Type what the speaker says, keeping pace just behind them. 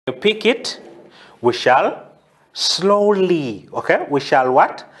You pick it, we shall slowly, okay? We shall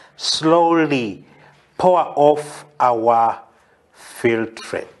what? Slowly pour off our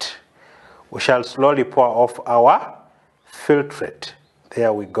filtrate. We shall slowly pour off our filtrate.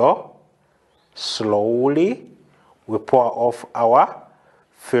 There we go. Slowly we pour off our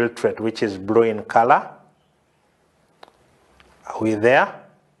filtrate, which is blue in color. Are we there?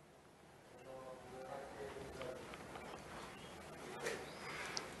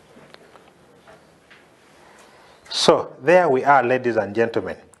 So there we are, ladies and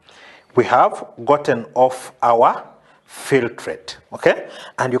gentlemen. We have gotten off our filtrate, okay?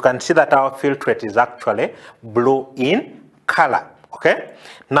 And you can see that our filtrate is actually blue in color, okay?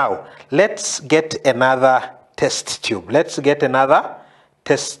 Now, let's get another test tube. Let's get another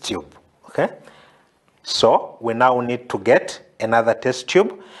test tube, okay? So we now need to get another test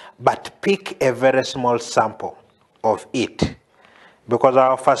tube, but pick a very small sample of it. Because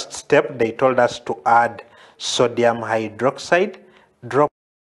our first step, they told us to add sodium hydroxide, drop